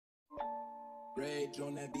Rage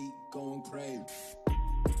on that beat, going crazy.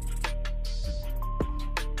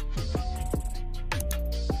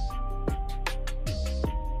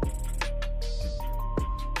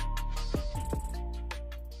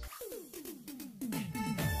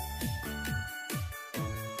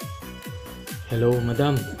 Hello,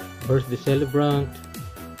 Madam. Birthday celebrant.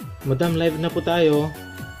 Madam, live na po tayo.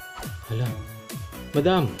 Hala.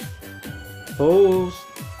 Madam. Host.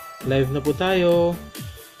 Live na po tayo.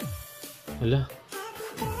 Hala.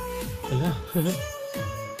 Hala.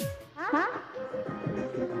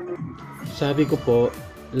 Sabi ko po,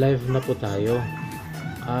 live na po tayo.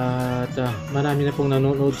 At marami na pong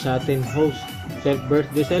nanonood sa atin. Host.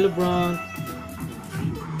 Birthday celebrant.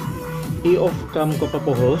 I-off cam ko pa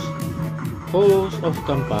po, host. Host of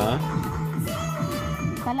Kampa.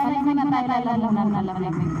 Talagang na tayo lalamunan na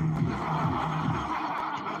lamig.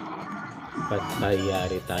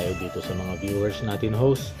 Patayari tayo dito sa mga viewers natin,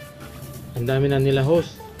 host. Ang dami na nila,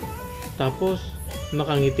 host. Tapos,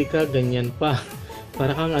 makangiti ka, ganyan pa.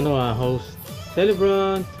 Para kang host.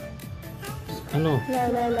 Celebrant. Ano?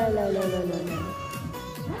 Ayan,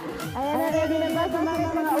 ready na ba sa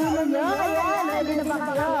mga ulo nyo? Ayan, ready na ba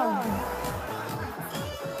kayo?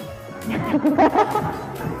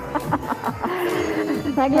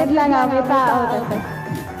 Saglit lang may tao.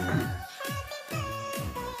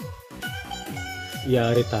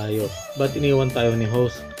 Yari tayo. Ba't iniwan tayo ni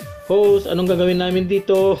host? Host, anong gagawin namin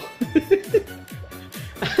dito?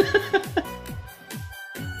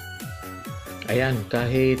 Ayan,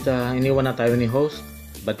 kahit iniwan na tayo ni host,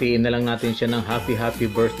 batiin na lang natin siya ng happy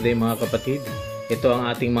birthday mga kapatid. Ito ang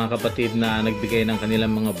ating mga kapatid na nagbigay ng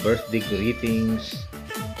kanilang mga birthday greetings.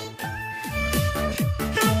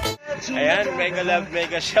 Ayan, mega love,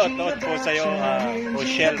 mega shoutout po sa'yo,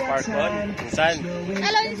 Rochelle Parcon, Insan.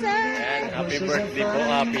 Hello, Insan! Ayan, happy birthday po,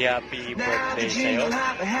 happy birthday sa'yo.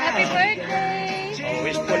 Happy birthday!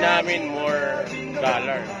 Wish po namin more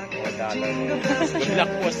dollar. Good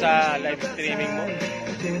luck po sa live streaming mo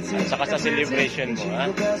at saka sa celebration mo.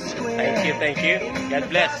 Ha? Thank you. God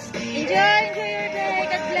bless. Enjoy your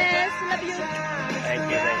day. God bless. Love you. Thank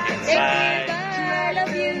you. Bye. Bye.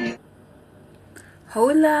 Love you.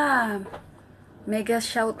 Hola! Mega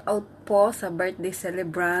shout out po sa birthday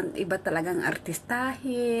celebrant. Iba talagang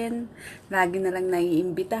artistahin. Lagi na lang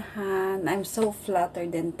naiimbitahan. I'm so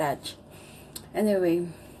flattered and touched. Anyway,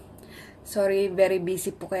 sorry, very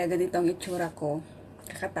busy po kaya ganito ang itsura ko.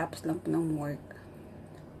 Kakatapos lang po ng work.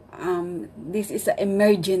 This is an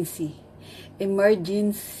emergency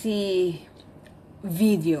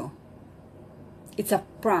video. It's a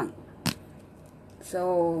prank.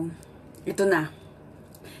 So, ito na.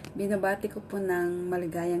 Binabati ko po ng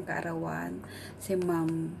maligayang kaarawan si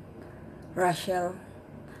Ma'am Rochelle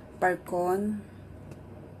Parcon.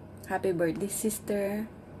 Happy birthday,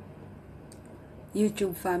 sister.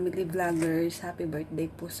 YouTube family vloggers, happy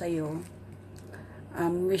birthday po sa'yo.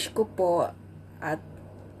 Wish ko po at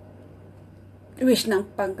wish ng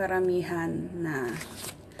pangkaramihan na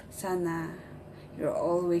sana you're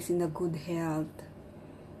always in a good health.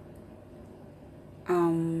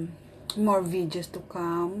 More videos to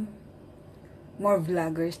come, more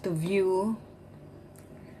vloggers to view,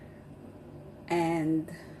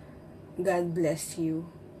 and God bless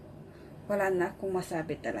you. Wala na akong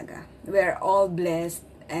masabi talaga. We're all blessed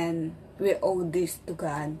and we owe this to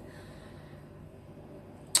God.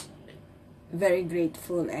 Very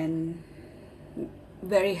grateful and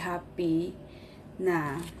very happy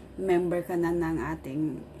na member ka na ng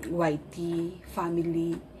ating YT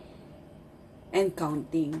family and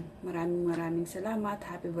counting. Maraming salamat.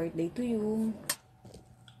 Happy birthday to you.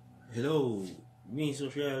 Hello, Miss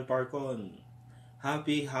Rochelle Parcon.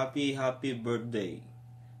 Happy birthday.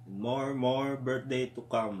 More birthday to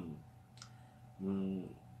come.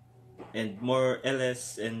 And more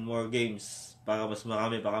LS and more games para mas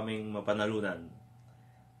marami pa kaming mapanalunan.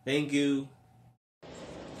 Thank you.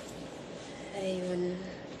 Ayun.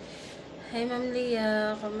 Hi Ma'am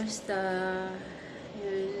Leah, kamusta?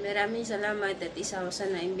 Yun, maraming salamat at isa ko sa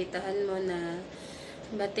naimbitahan mo na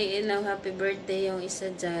batiin ng happy birthday yung isa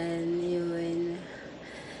dyan. Yun.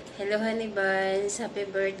 Hello Honey Buns, happy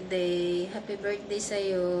birthday. Happy birthday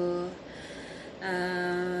sa'yo.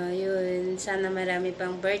 Yun, sana marami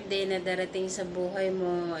pang birthday na darating sa buhay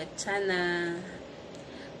mo at sana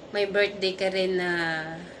may birthday ka rin na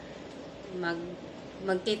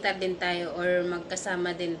magkita din tayo or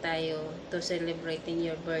magkasama din tayo to celebrating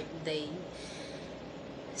your birthday.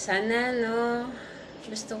 Sana, no,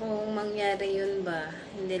 gusto kong mangyari yun ba,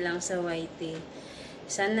 hindi lang sa YT.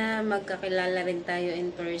 Sana magkakilala rin tayo in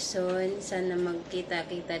person, sana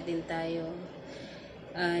magkita-kita din tayo.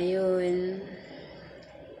 Yun.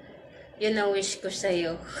 Yun ang wish ko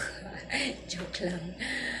sa'yo. Joke lang.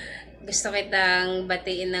 Gusto kitang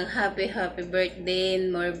batiin ng happy birthday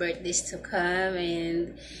and more birthdays to come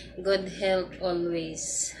and good health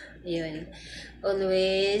always. Yun.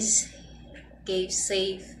 Always keep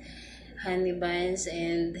safe, honey buns,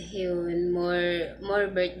 and yun, more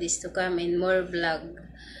birthdays to come and more vlog.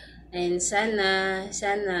 And sana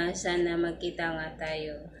magkita nga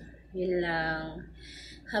tayo. Yun lang.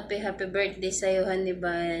 Happy birthday sa'yo, honey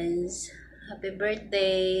buns. Happy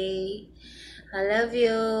birthday. I love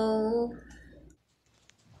you.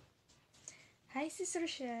 Hi, Sis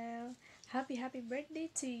Rochelle. Happy birthday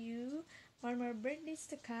to you. More birthdays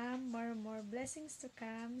to come. More blessings to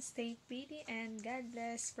come. Stay pretty and God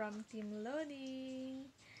bless from Team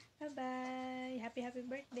Loading. Bye-bye. Happy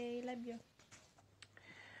birthday. Love you.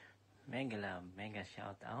 Mega love, mega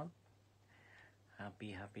shout out.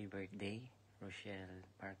 Happy birthday, Rochelle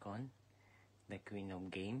Parcon, the Queen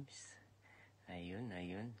of Games. Ayun.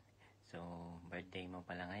 So, birthday mo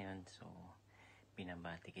pala ngayon. So,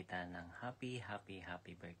 pinabati kita ng happy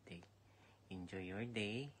birthday. Enjoy your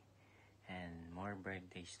day and more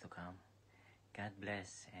birthdays to come. God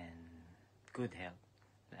bless and good health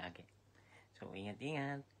lagi. So,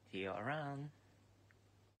 ingat-ingat. See you around.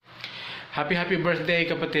 Happy birthday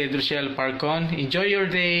kapatid Rochelle Parcon. Enjoy your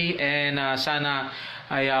day and sana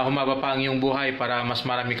ay humaba pa ang iyong buhay para mas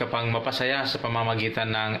marami ka pang mapasaya sa pamamagitan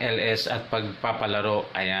ng LS at pagpapalaro.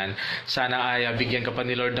 Ayan. Sana ay bigyan ka pa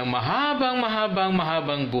ni Lord ng mahabang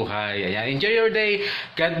buhay. Ayan. Enjoy your day.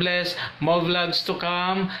 God bless. More vlogs to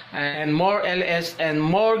come and more LS and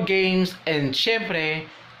more games and syempre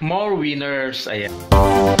more winners. Ayan.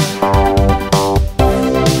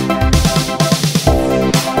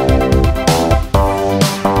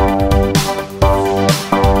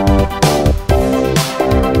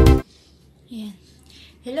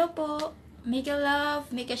 Hello po, mega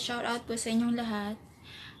love, mega shout out po sa inyong lahat.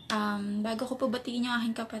 Bago ko po batiin yung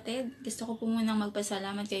aking kapatid, gusto ko po munang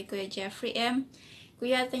magpasalamat kay Kuya Jeffrey M.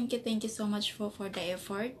 Kuya, thank you so much for the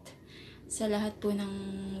effort. Sa lahat po ng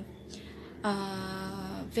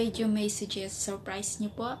video messages, surprise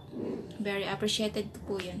niyo po. Very appreciated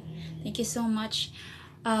po yun. Thank you so much.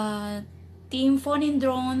 Team Phone and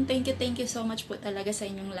Drone, thank you so much po talaga sa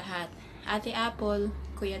inyong lahat. Ate Apple,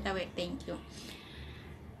 Kuya Tawe, thank you.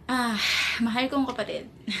 Mahal kong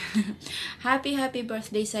kapatid. happy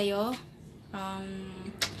birthday sa'yo.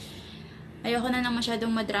 Ayoko na nang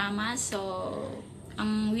masyadong madrama. So,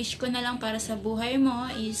 ang wish ko na lang para sa buhay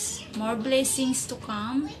mo is more blessings to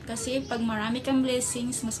come. Kasi pag marami kang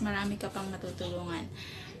blessings, mas marami ka pang matutulungan.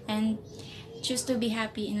 And choose to be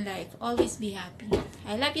happy in life. Always be happy.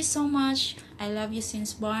 I love you so much. I love you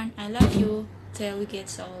since born. I love you till we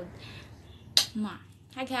get old.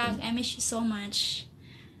 Hug. I miss you so much.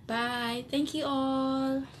 Bye. Thank you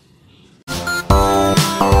all.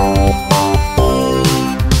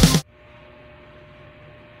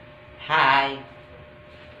 Hi,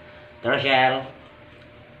 Rochelle.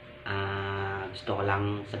 Gusto ko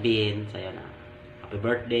lang sabihin sa'yo na happy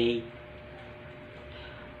birthday.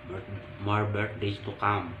 More birthdays to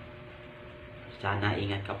come. Sana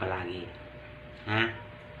ingat ka palagi. Ha?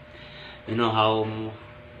 You know how,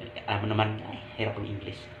 alam mo naman, hirap ang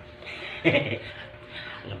English.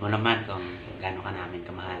 Alam mo naman kung gaano ka namin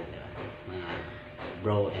kamahal, diba? Mga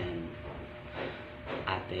bro and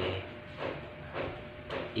ate.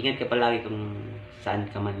 Ingat ka palagi kung saan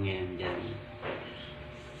ka man ngayon dyan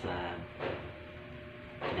sa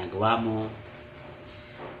ginagawa mo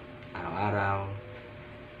araw-araw.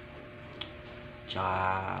 Tsaka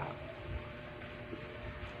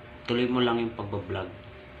tuloy mo lang yung pagbablog.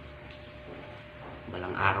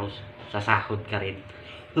 Balang araw sasahod ka rin.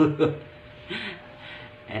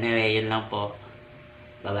 Anyway, yun lang po.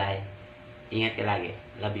 Bye-bye. Ingat ka lagi.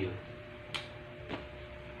 Love you.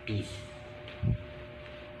 Peace.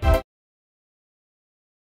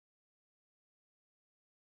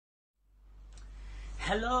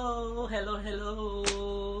 Hello!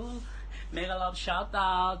 Mega love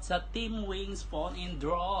shoutout sa Team Wings Phone and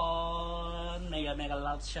Drone. Mega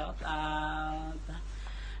love shoutout.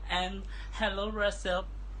 And hello, Russell.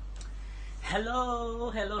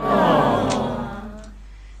 Hello.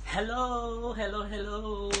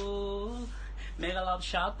 Mega love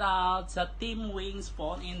shoutout sa Team Wings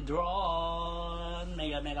Phone and Drone.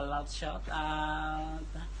 Mega love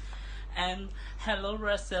shoutout. And hello,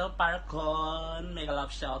 Russell Parcon. Mega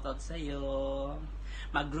love shoutout sa iyo.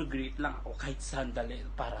 Mag-greet lang ako kahit sandali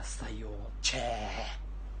para sa iyo. Che.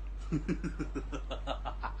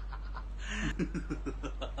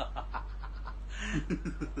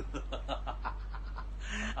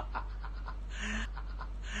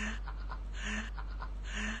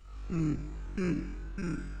 Happy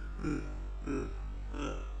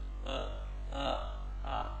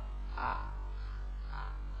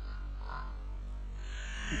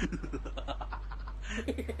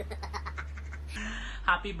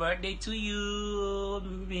birthday to you,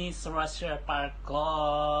 Miss Rochelle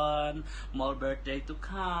Parcon. More birthday to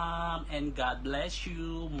come, and God bless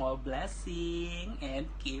you. More blessing, and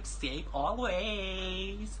keep safe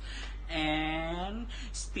always. And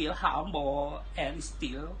still humble, and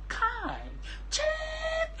still kind.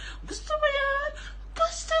 Check! Gusto mo yan?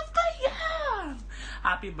 Gusto ko yan!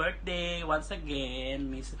 Happy birthday once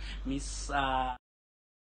again, Miss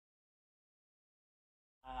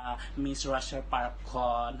Rochelle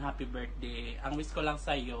Parcon. Happy birthday. Ang wish ko lang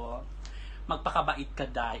sa'yo, magpakabait ka,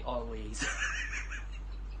 Day, always.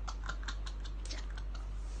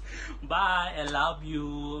 Bye. I love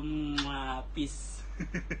you. Peace.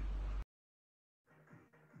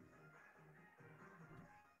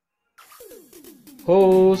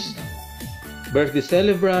 Host, birthday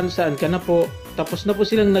celebrant, saan ka na po? Tapos na po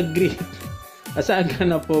silang nag-greet. Saan ka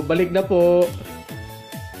na po? Balik na po.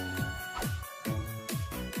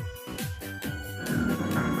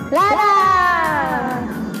 Lara!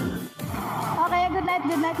 Okay, good night.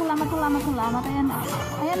 Salamat. Ayan, bye.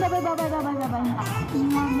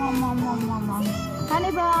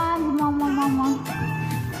 Honey bun,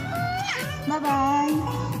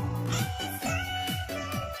 bye-bye.